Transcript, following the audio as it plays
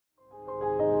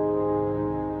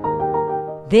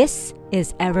This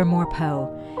is Evermore Poe,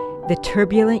 the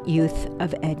turbulent youth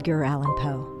of Edgar Allan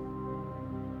Poe.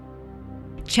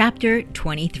 Chapter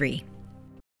 23.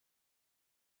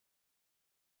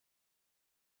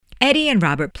 Eddy and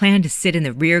Robert planned to sit in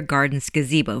the rear garden's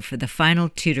gazebo for the final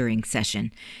tutoring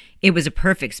session. It was a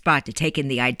perfect spot to take in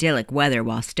the idyllic weather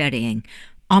while studying,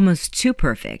 almost too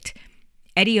perfect.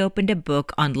 Eddy opened a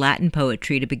book on Latin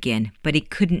poetry to begin, but he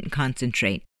couldn't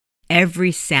concentrate.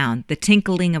 Every sound, the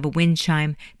tinkling of a wind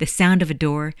chime, the sound of a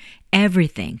door,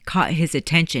 everything caught his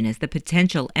attention as the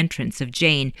potential entrance of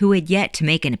Jane, who had yet to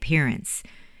make an appearance.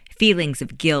 Feelings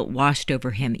of guilt washed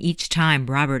over him each time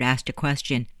Robert asked a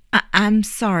question. I'm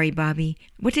sorry, Bobby.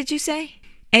 What did you say?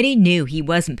 Eddy knew he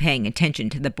wasn't paying attention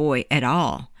to the boy at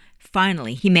all.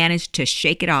 Finally, he managed to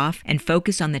shake it off and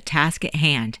focus on the task at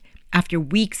hand. After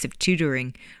weeks of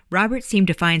tutoring, Robert seemed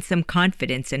to find some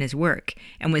confidence in his work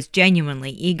and was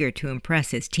genuinely eager to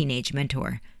impress his teenage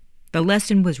mentor. The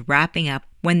lesson was wrapping up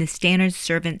when the Stannard's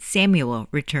servant Samuel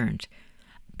returned.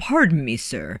 "Pardon me,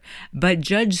 sir, but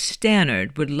Judge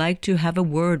Stannard would like to have a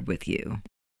word with you."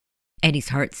 Eddy's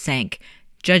heart sank.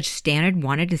 Judge Stannard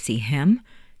wanted to see him?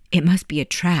 It must be a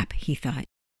trap, he thought.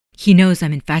 He knows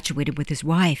I'm infatuated with his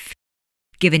wife.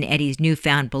 Given Eddy's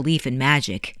newfound belief in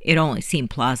magic, it only seemed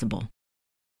plausible.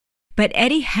 But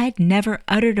Eddy had never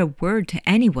uttered a word to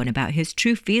anyone about his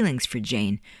true feelings for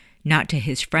Jane. Not to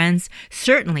his friends,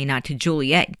 certainly not to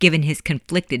Juliet, given his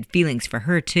conflicted feelings for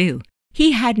her too.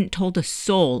 He hadn't told a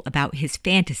soul about his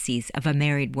fantasies of a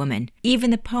married woman. Even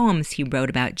the poems he wrote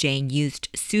about Jane used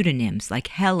pseudonyms like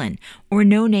Helen or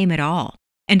no name at all.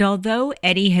 And although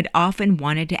Eddy had often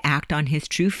wanted to act on his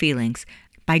true feelings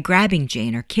by grabbing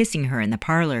Jane or kissing her in the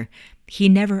parlor, he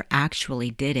never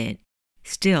actually did it.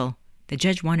 Still, the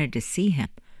judge wanted to see him.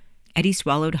 Eddy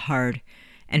swallowed hard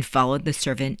and followed the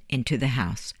servant into the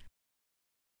house.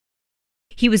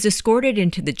 He was escorted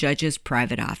into the judge's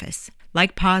private office.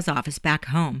 Like Pa's office back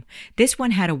home, this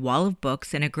one had a wall of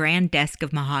books and a grand desk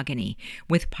of mahogany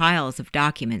with piles of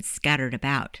documents scattered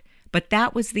about. But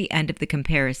that was the end of the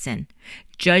comparison.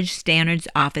 Judge Stannard's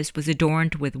office was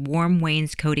adorned with warm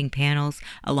wainscoting panels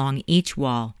along each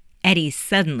wall. Eddy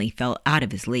suddenly felt out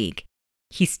of his league.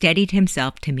 He steadied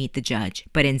himself to meet the judge,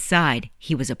 but inside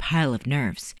he was a pile of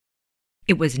nerves.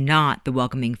 It was not the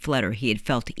welcoming flutter he had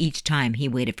felt each time he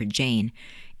waited for Jane.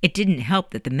 It didn't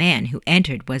help that the man who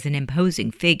entered was an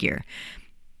imposing figure.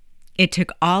 It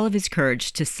took all of his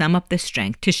courage to sum up the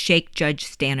strength to shake Judge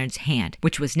Stannard's hand,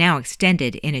 which was now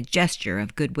extended in a gesture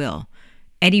of goodwill.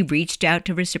 Eddy reached out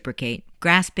to reciprocate,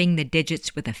 grasping the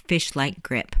digits with a fish-like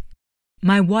grip.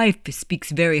 "My wife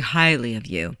speaks very highly of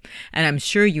you, and I'm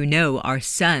sure you know our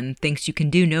son thinks you can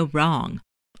do no wrong.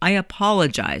 I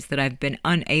apologize that I've been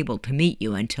unable to meet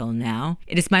you until now.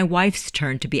 It is my wife's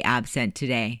turn to be absent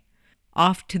today.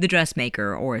 Off to the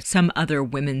dressmaker or some other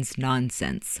women's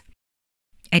nonsense."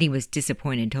 Eddy was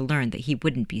disappointed to learn that he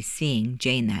wouldn't be seeing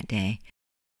Jane that day.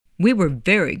 "We were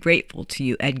very grateful to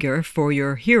you, Edgar, for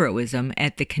your heroism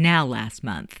at the canal last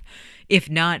month. If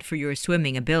not for your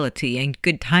swimming ability and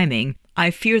good timing,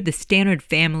 I fear the Stannard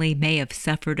family may have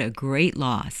suffered a great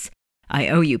loss. I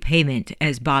owe you payment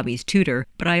as Bobby's tutor,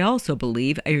 but I also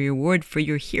believe a reward for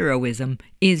your heroism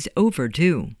is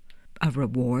overdue." A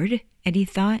reward? Eddy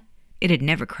thought. It had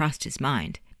never crossed his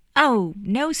mind. "Oh,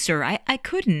 no, sir, I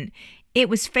couldn't. It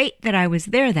was fate that I was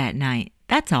there that night,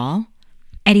 that's all."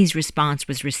 Eddy's response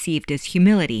was received as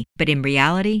humility, but in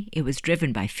reality, it was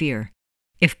driven by fear.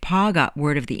 If Pa got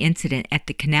word of the incident at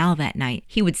the canal that night,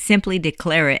 he would simply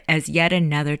declare it as yet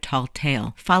another tall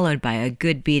tale, followed by a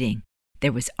good beating.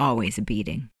 There was always a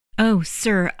beating. "Oh,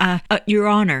 sir, Your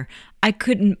Honor, I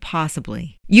couldn't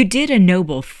possibly." "You did a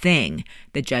noble thing,"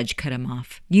 the judge cut him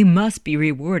off. "You must be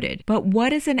rewarded. But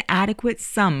what is an adequate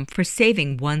sum for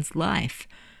saving one's life?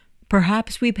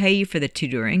 Perhaps we pay you for the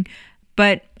tutoring,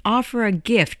 but offer a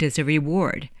gift as a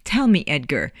reward. Tell me,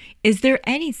 Edgar, is there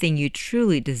anything you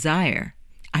truly desire?"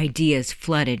 Ideas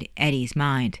flooded Eddy's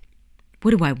mind.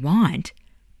 "What do I want?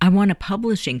 I want a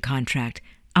publishing contract.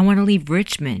 I want to leave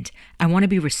Richmond. I want to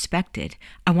be respected.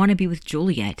 I want to be with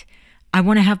Juliet. I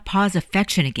want to have Pa's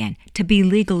affection again, to be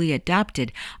legally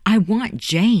adopted. I want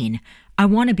Jane. I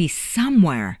want to be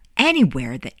somewhere,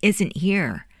 anywhere that isn't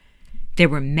here." There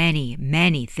were many,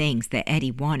 many things that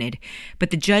Eddy wanted,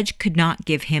 but the judge could not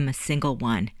give him a single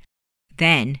one.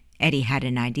 Then Eddy had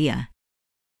an idea.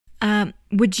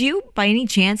 Would you, by any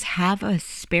chance, have a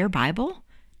spare Bible?"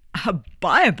 "A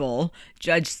Bible?"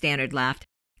 Judge Stannard laughed.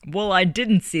 "Well, I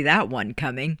didn't see that one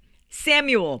coming.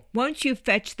 Samuel, won't you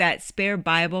fetch that spare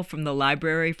Bible from the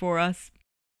library for us?"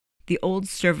 The old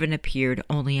servant appeared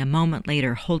only a moment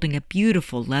later holding a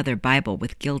beautiful leather Bible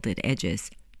with gilded edges.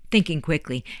 Thinking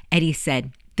quickly, Eddy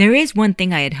said, "There is one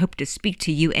thing I had hoped to speak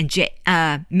to you and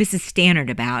Mrs. Stannard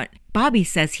about. Bobby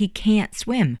says he can't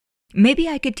swim. Maybe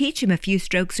I could teach him a few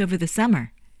strokes over the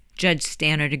summer." Judge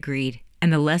Stannard agreed,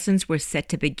 and the lessons were set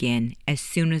to begin as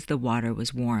soon as the water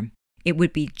was warm. It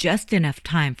would be just enough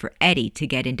time for Eddy to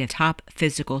get into top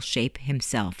physical shape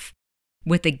himself.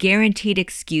 With a guaranteed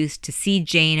excuse to see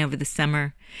Jane over the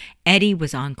summer, Eddy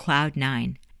was on cloud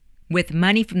 9. With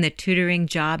money from the tutoring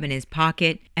job in his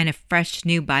pocket and a fresh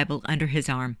new Bible under his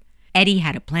arm, Eddy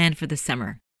had a plan for the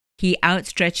summer. He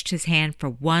outstretched his hand for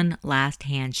one last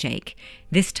handshake.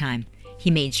 This time, he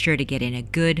made sure to get in a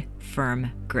good,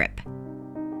 firm grip.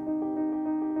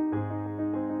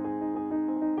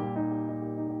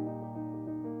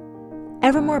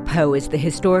 Evermore Poe is the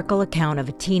historical account of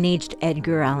a teenaged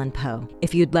Edgar Allan Poe.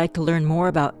 If you'd like to learn more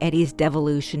about Eddy's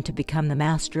devolution to become the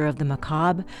master of the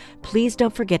macabre, please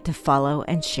don't forget to follow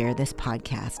and share this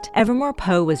podcast. Evermore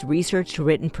Poe was researched,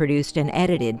 written, produced, and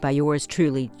edited by yours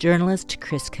truly, journalist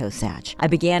Chris Kosach. I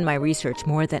began my research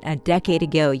more than a decade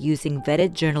ago using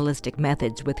vetted journalistic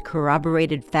methods with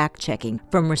corroborated fact-checking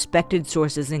from respected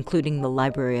sources including the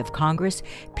Library of Congress,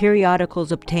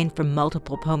 periodicals obtained from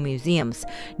multiple Poe museums,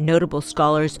 notable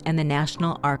scholars, and the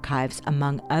National Archives,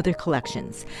 among other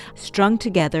collections, strung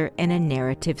together in a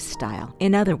narrative style.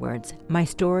 In other words, my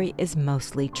story is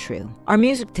mostly true. Our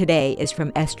music today is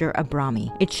from Esther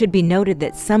Abrami. It should be noted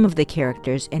that some of the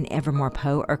characters in Evermore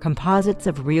Poe are composites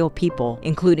of real people,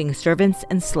 including servants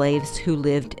and slaves who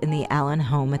lived in the Allan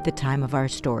home at the time of our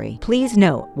story. Please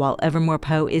note, while Evermore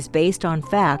Poe is based on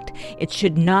fact, it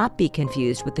should not be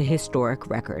confused with the historic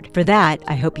record. For that,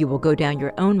 I hope you will go down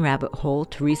your own rabbit hole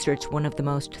to research one of the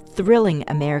most thrilling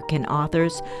American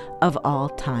authors of all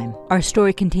time. Our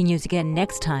story continues again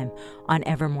next time on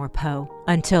Evermore Poe.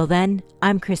 Until then,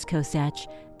 I'm Chris Kosach.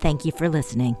 Thank you for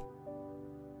listening.